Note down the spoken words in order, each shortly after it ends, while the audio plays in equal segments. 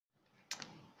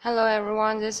Hello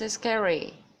everyone, this is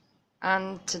Carrie,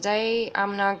 and today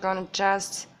I'm not gonna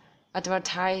just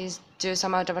do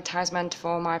some advertisement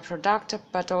for my product,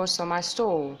 but also my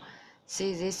store.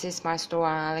 See, this is my store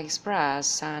on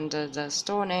AliExpress, and the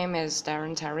store name is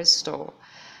Darren Terry's store.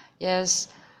 Yes,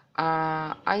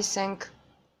 I think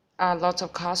a lot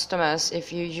of customers,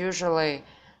 if you usually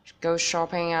go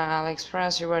shopping on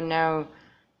AliExpress, you will know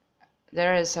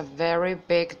there is a very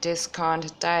big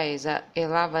discount day, the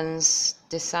 11th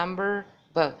December,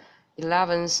 but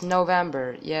 11th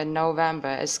November. Yeah,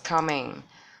 November is coming.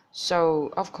 So,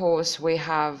 of course, we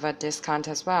have a discount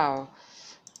as well.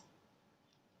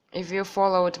 If you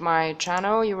followed my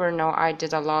channel, you will know I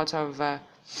did a lot of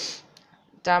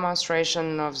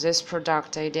demonstration of this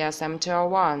product,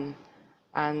 ADSM201.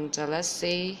 And let's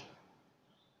see.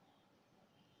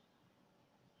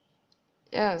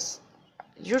 Yes.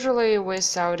 Usually we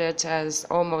sold it as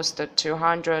almost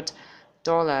 $200,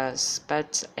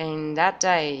 but in that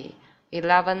day,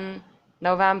 11th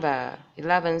November, it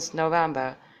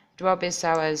will be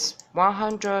sold as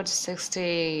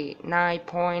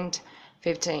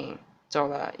 $169.15.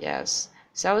 Yes,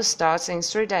 sale starts in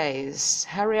 3 days.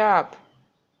 Hurry up!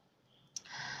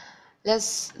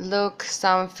 Let's look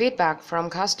some feedback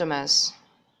from customers.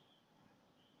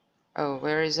 Oh,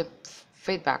 where is the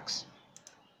feedbacks?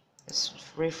 Let's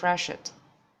refresh it.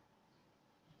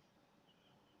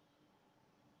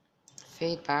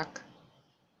 Feedback.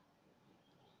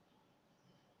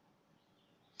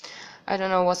 I don't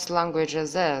know what language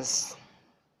is this,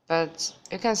 but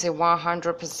you can see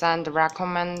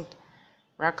 100%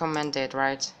 recommended,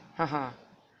 right?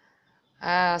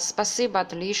 Спасибо,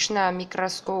 отлично,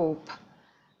 микроскоп.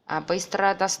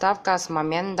 Быстрая доставка с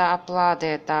момента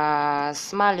оплаты до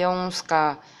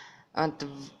Смоленска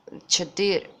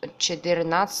 14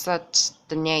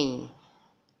 дней.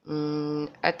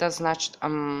 Это значит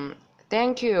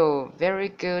thank you, very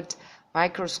good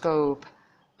microscope.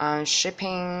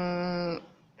 Shipping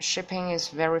is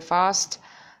very fast,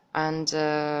 and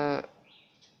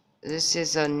this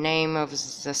is the name of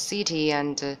the city,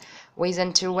 and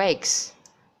within 2 weeks,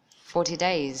 40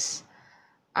 days.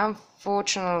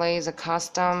 Unfortunately, the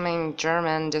custom in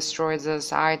German destroyed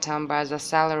this item, but the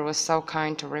seller was so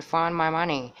kind to refund my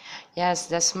money. Yes,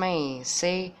 that's me.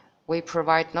 See, we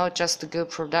provide not just a good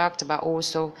product, but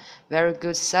also very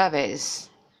good service.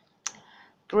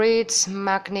 Great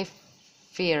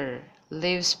magnifier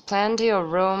leaves plenty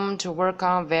of room to work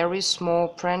on very small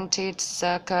printed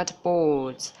circuit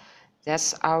boards.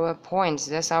 That's our point.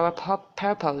 That's our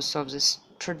purpose of this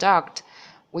product.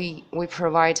 We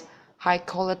provide high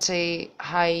quality,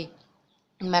 high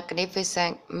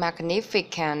magnificent,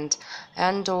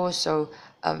 and also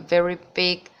a very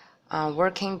big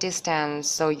working distance,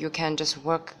 so you can just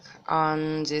work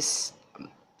on this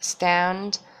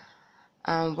stand.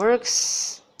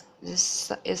 Works.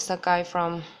 This is the guy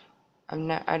from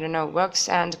I don't know. Works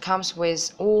and comes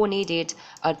with all needed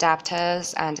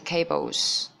adapters and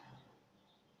cables.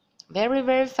 Very,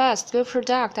 very fast. Good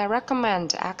product. I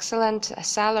recommend. Excellent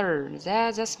seller.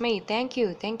 That's me. Thank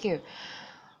you.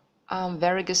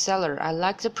 Very good seller. I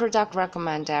like the product.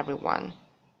 Recommend everyone.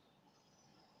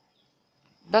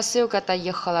 Посылка-то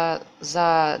ехала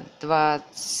за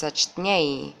 20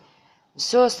 дней.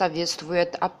 Все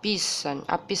соответствует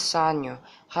описанию.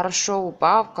 Хорошо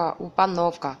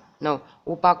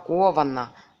упаковано.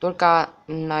 Только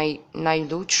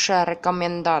наилучшая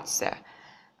рекомендация.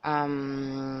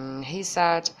 He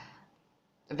said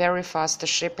very fast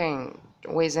shipping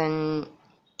within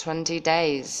 20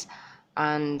 days,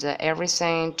 and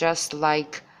everything just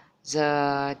like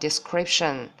the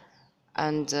description,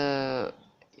 and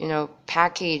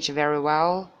package very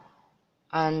well,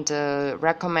 and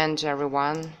recommend to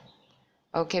everyone.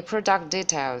 Okay, product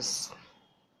details,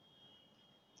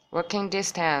 working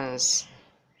distance.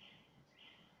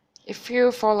 If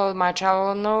you follow my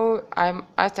channel,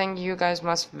 I think you guys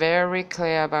must very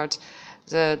clear about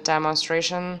the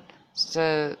demonstration,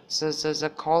 the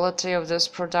quality of this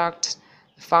product,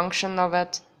 the function of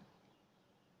it.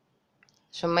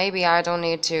 So maybe I don't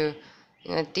need to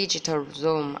digital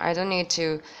zoom. I don't need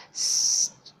to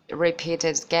repeat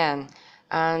it again.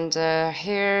 And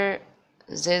here,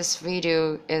 this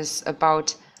video is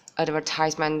about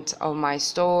advertisement of my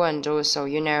store, and also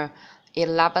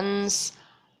 11th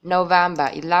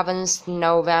November.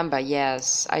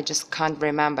 Yes, I just can't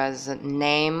remember the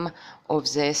name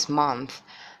of this month.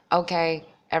 Okay,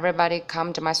 everybody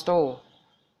come to my store.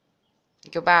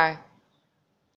 Goodbye.